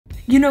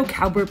You know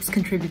cow burps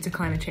contribute to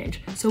climate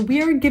change, so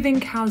we are giving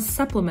cows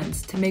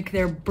supplements to make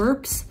their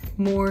burps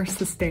more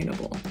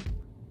sustainable.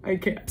 I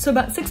can't. So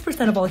about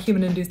 6% of all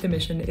human-induced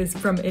emission is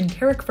from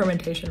enteric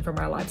fermentation from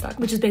our livestock,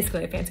 which is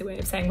basically a fancy way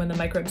of saying when the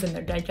microbes in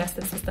their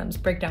digestive systems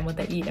break down what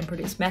they eat and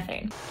produce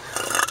methane.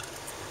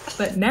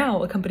 But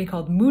now a company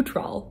called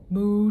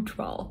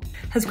Mutrol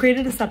has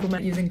created a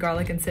supplement using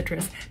garlic and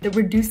citrus that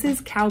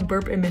reduces cow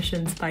burp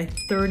emissions by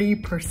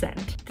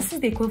 30%. This is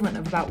the equivalent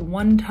of about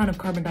 1 ton of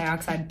carbon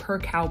dioxide per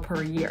cow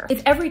per year.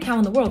 If every cow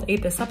in the world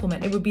ate this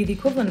supplement, it would be the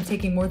equivalent of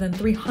taking more than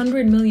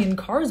 300 million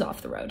cars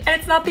off the road.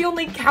 And it's not the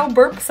only cow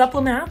burp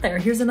supplement out there.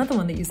 Here's another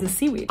one that uses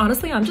seaweed.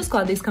 Honestly, I'm just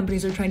glad these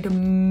companies are trying to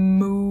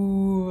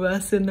move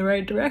us in the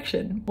right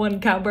direction,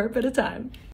 one cow burp at a time.